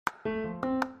Hi,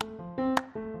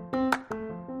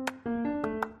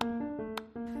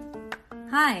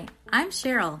 I'm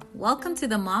Cheryl. Welcome to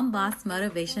the Mom Boss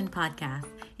Motivation Podcast.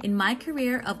 In my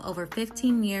career of over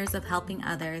 15 years of helping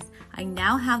others, I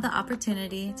now have the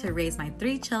opportunity to raise my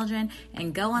 3 children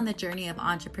and go on the journey of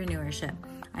entrepreneurship.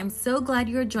 I'm so glad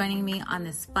you're joining me on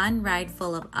this fun ride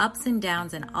full of ups and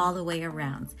downs and all the way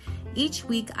arounds. Each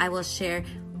week, I will share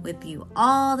with you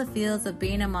all the feels of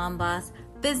being a mom boss,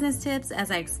 business tips as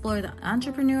I explore the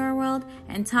entrepreneur world,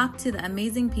 and talk to the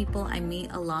amazing people I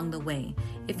meet along the way.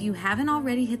 If you haven't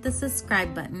already hit the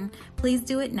subscribe button, please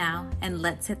do it now, and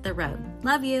let's hit the road.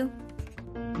 Love you.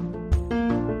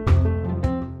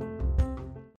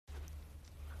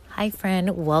 Hi,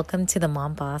 friend. Welcome to the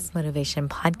Mom Boss Motivation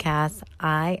Podcast.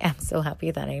 I am so happy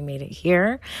that I made it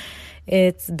here.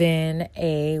 It's been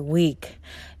a week,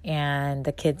 and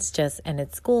the kids just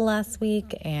ended school last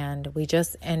week, and we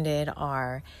just ended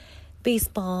our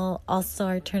baseball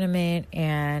all-star tournament,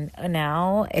 and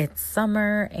now it's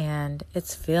summer, and it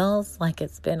feels like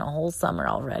it's been a whole summer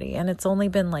already, and it's only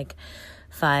been like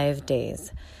 5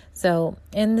 days. So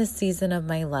in this season of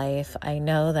my life, I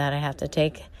know that I have to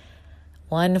take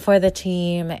one for the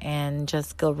team and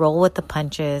just go roll with the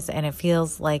punches, and it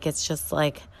feels like it's just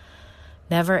like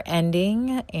never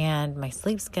ending, and my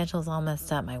sleep schedule's all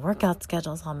messed up, my workout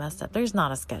schedule's all messed up. There's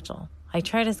not a schedule. I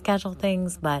try to schedule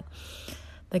things, but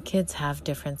the kids have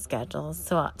different schedules.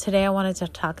 So today I wanted to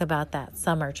talk about that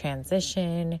summer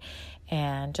transition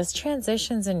and just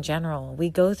transitions in general. We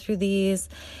go through these,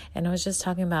 and I was just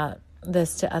talking about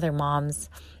this to other moms,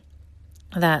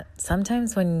 that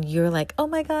sometimes when you're like, oh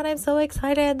my God, I'm so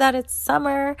excited that it's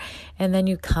summer, and then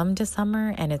you come to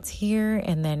summer and it's here,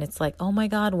 and then it's like, oh my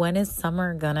God, when is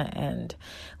summer gonna end?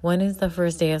 When is the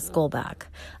first day of school back?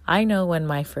 I know when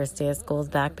my first day of school is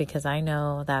back, because I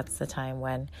know that's the time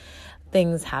when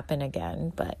things happen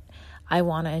again. But I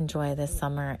want to enjoy this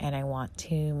summer, and I want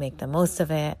to make the most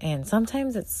of it. And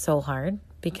sometimes it's so hard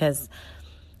because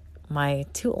my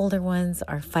 2 older ones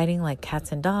are fighting like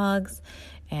cats and dogs,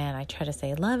 and I try to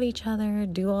say, love each other,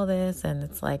 do all this. And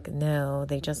it's like, no,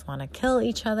 they just want to kill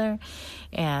each other.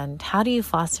 And how do you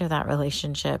foster that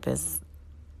relationship is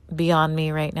beyond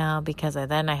me right now, because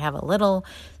then I have a little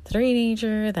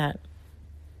teenager that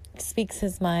speaks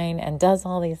his mind and does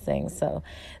all these things. So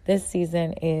this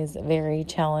season is very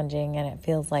challenging, and it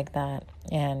feels like that.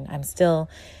 And I'm still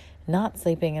not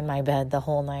sleeping in my bed the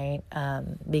whole night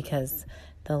because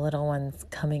the little one's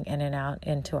coming in and out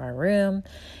into our room.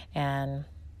 And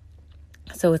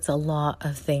so it's a lot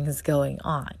of things going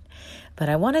on. But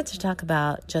I wanted to talk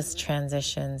about just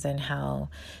transitions and how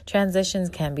transitions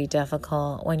can be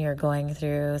difficult when you're going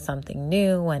through something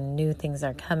new, when new things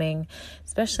are coming,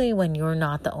 especially when you're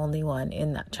not the only one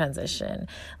in that transition.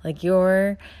 Like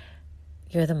you're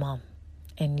the mom,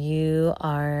 and you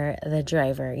are the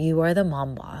driver. You are the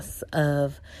mom boss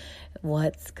of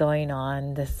what's going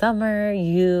on this summer.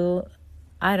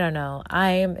 I don't know.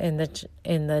 I'm in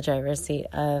the driver's seat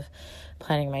of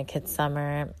planning my kids'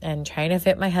 summer and trying to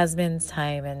fit my husband's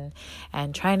time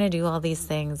and trying to do all these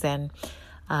things. And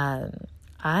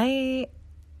I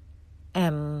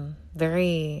am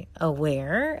very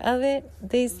aware of it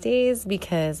these days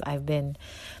because I've been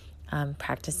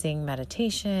practicing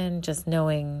meditation, just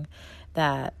knowing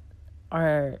that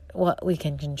what we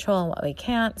can control and what we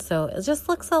can't. So it just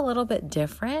looks a little bit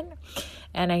different.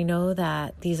 And I know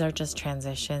that these are just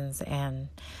transitions, and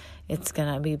it's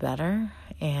going to be better.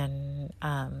 And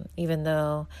even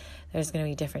though there's going to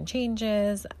be different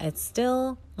changes, it's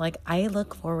still like I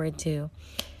look forward to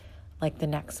like the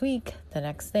next week, the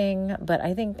next thing. But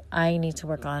I think I need to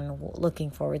work on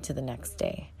looking forward to the next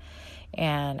day.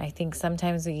 And I think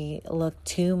sometimes we look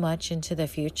too much into the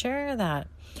future that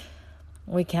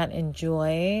we can't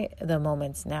enjoy the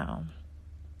moments now.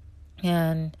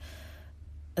 And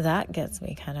that gets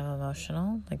me kind of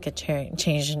emotional, like a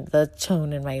change in the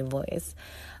tone in my voice.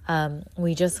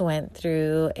 We just went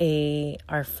through my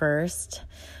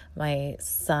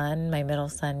middle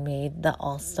son made the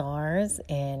All-Stars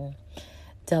in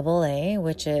AA,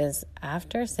 which is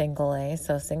after single A.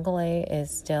 So single A is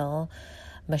still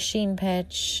machine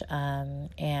pitch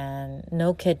and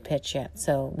no kid pitch yet.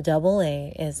 So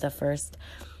AA is the first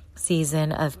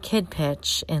season of kid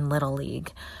pitch in Little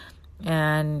League.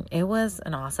 And it was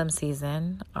an awesome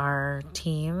season. Our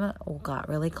team got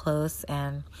really close,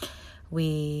 and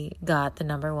we got the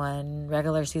number 1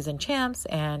 regular season champs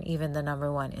and even the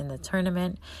number 1 in the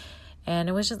tournament. And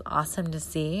it was just awesome to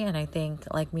see. And I think,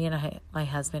 like me and my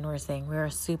husband were saying, we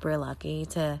were super lucky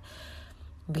to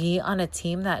be on a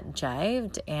team that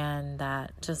jived and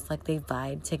that just like they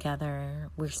vibed together.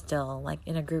 We're still like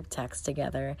in a group text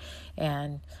together.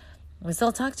 And we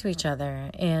still talk to each other.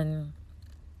 And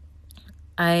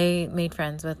I made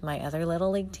friends with my other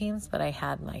Little League teams, but I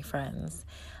had my friends.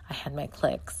 I had my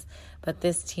cliques. But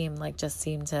this team, like, just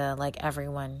seemed to, like,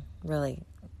 everyone really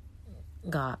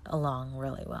got along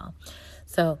really well.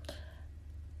 So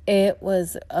it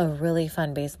was a really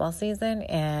fun baseball season,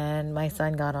 and my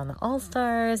son got on the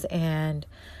All-Stars, and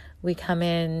we come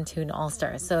into an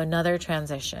All-Star. So another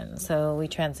transition. So we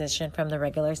transitioned from the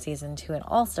regular season to an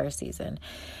All-Star season.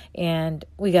 And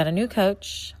we got a new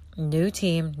coach, new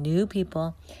team, new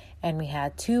people, and we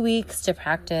had 2 weeks to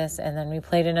practice, and then we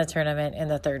played in a tournament in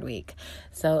the third week.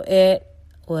 So it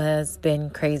was been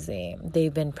crazy.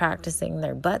 They've been practicing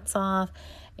their butts off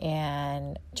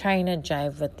and trying to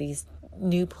jive with these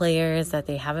new players that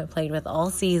they haven't played with all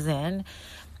season,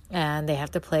 and they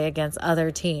have to play against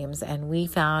other teams. And we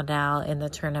found out in the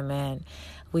tournament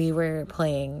we were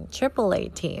playing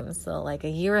AAA teams, so like a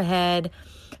year ahead,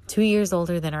 2 years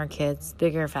older than our kids,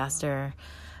 bigger, faster,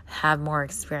 have more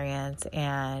experience,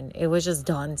 and it was just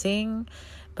daunting.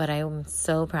 But I'm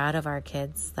so proud of our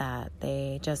kids that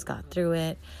they just got through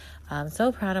it. I'm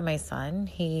so proud of my son.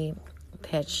 He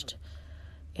pitched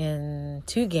in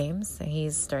 2 games.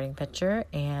 He's starting pitcher,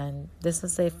 and this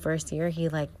was the first year he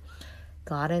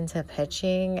got into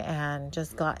pitching and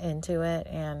just got into it,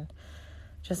 and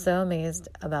just so amazed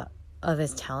of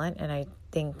his talent. And I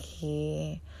think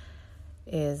he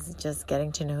is just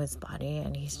getting to know his body,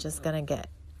 and he's just gonna get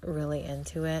really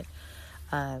into it.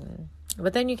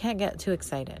 But then you can't get too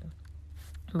excited.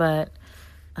 But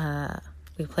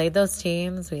we played those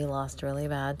teams. We lost really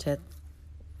bad to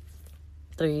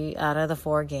 3 out of the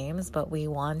 4 games, but we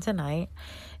won tonight,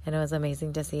 and it was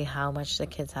amazing to see how much the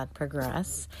kids had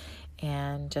progressed.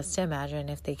 And just to imagine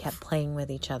if they kept playing with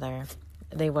each other,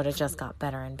 they would have just got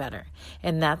better and better.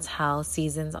 And that's how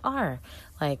seasons are.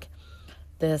 Like,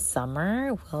 this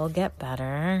summer will get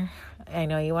better. I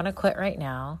know you want to quit right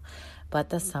now, but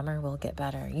the summer will get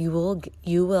better. You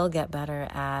will get better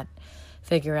at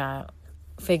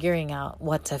figuring out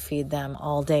what to feed them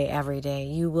all day, every day.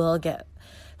 You will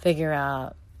figure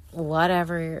out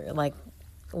whatever, like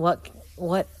what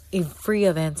free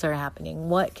events are happening.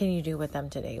 What can you do with them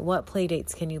today? What play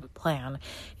dates can you plan?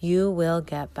 You will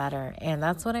get better. And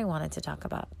that's what I wanted to talk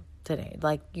about today.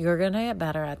 Like, you're going to get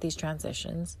better at these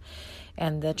transitions.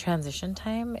 And the transition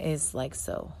time is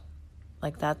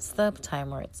that's the time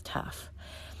where it's tough.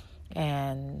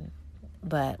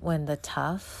 But when the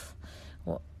tough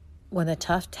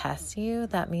tests you,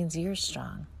 that means you're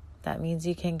strong. That means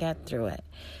you can get through it.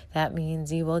 That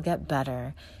means you will get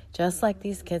better. Just like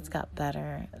these kids got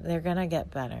better, they're going to get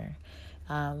better.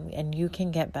 And you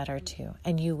can get better too.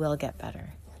 And you will get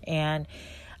better. And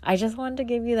I just wanted to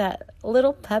give you that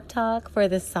little pep talk for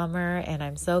this summer. And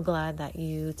I'm so glad that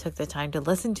you took the time to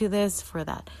listen to this for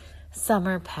that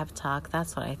summer pep talk.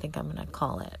 That's what I think I'm going to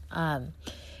call it.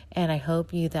 And I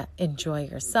hope you enjoy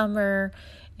your summer.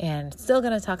 And still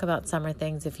going to talk about summer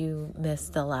things. If you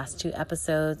missed the last 3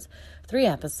 episodes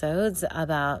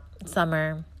about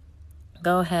summer,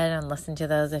 go ahead and listen to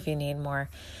those if you need more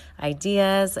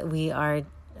ideas. We are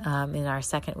in our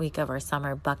second week of our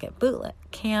summer bucket boot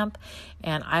camp,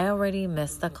 and I already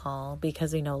missed the call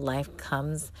because we know life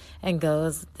comes and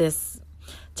goes. This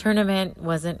tournament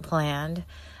wasn't planned,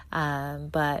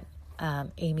 but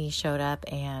Amy showed up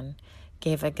and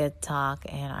gave a good talk,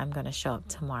 and I'm going to show up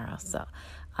tomorrow. So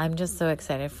I'm just so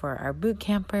excited for our boot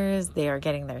campers. They are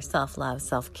getting their self-love,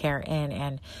 self-care in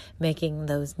and making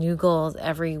those new goals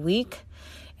every week.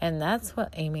 And that's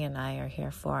what Amy and I are here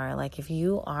for. Like, if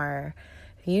you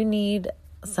need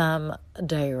some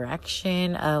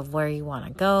direction of where you want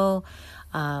to go,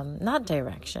 not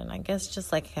direction, I guess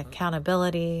just like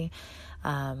accountability,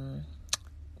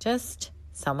 just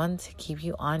someone to keep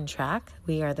you on track.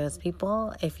 We are those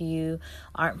people. If you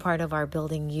aren't part of our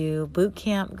Building You boot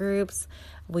camp groups,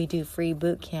 we do free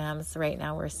boot camps. Right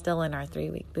now, we're still in our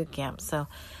 3-week boot camp. So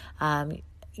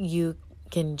you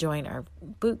can join our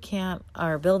boot camp,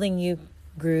 our Building You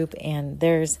group, and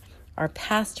there's our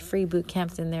past free boot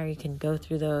camps in there. You can go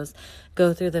through those,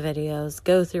 go through the videos,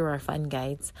 go through our fun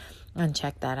guides, and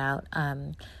check that out.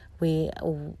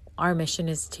 Our mission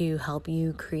is to help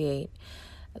you create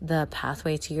the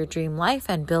pathway to your dream life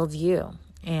and build you.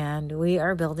 And we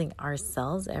are building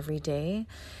ourselves every day.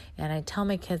 And I tell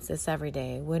my kids this every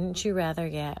day. Wouldn't you rather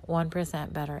get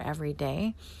 1% better every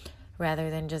day rather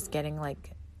than just getting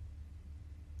like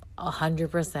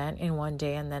 100% in one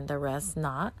day and then the rest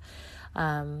not?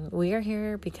 We are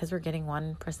here because we're getting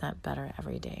 1% better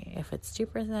every day. If it's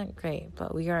 2%, great,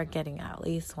 but we are getting at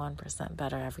least 1%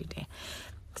 better every day.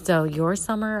 So your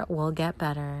summer will get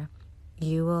better.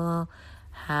 You will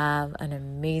have an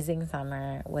amazing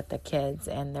summer with the kids,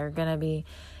 and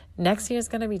next year's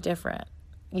going to be different.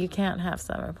 You can't have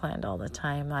summer planned all the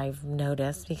time, I've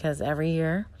noticed, because every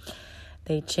year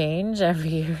they change. Every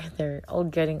year they're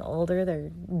getting older,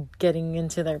 they're getting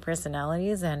into their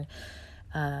personalities, and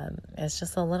it's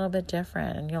just a little bit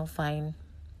different, and you'll find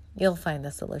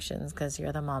the solutions because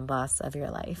you're the mom boss of your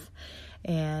life.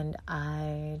 And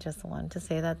I just wanted to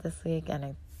say that this week, and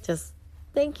I just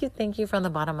thank you from the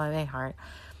bottom of my heart.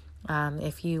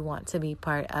 If you want to be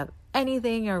part of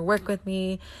anything or work with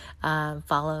me,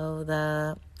 follow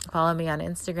me on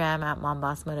Instagram at Mom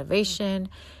Boss Motivation,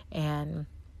 and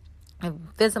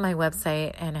visit my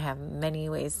website, and I have many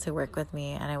ways to work with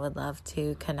me, and I would love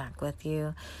to connect with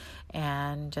you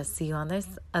and just see you on this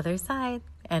other side.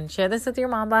 And share this with your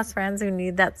mom boss friends who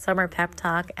need that summer pep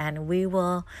talk, and we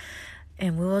will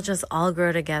just all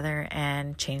grow together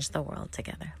and change the world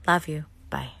together. Love you.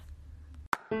 Bye.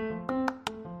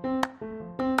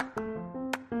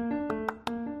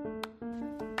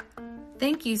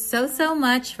 Thank you so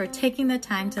much for taking the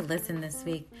time to listen this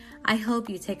week. I hope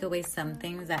you take away some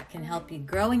things that can help you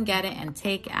grow and get it and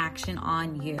take action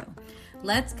on you.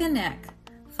 Let's connect.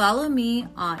 Follow me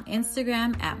on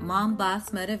Instagram at Mom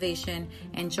Boss Motivation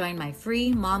and join my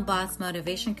free Mom Boss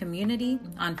Motivation community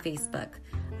on Facebook.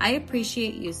 I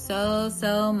appreciate you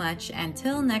so much.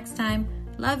 Until next time,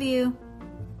 love you.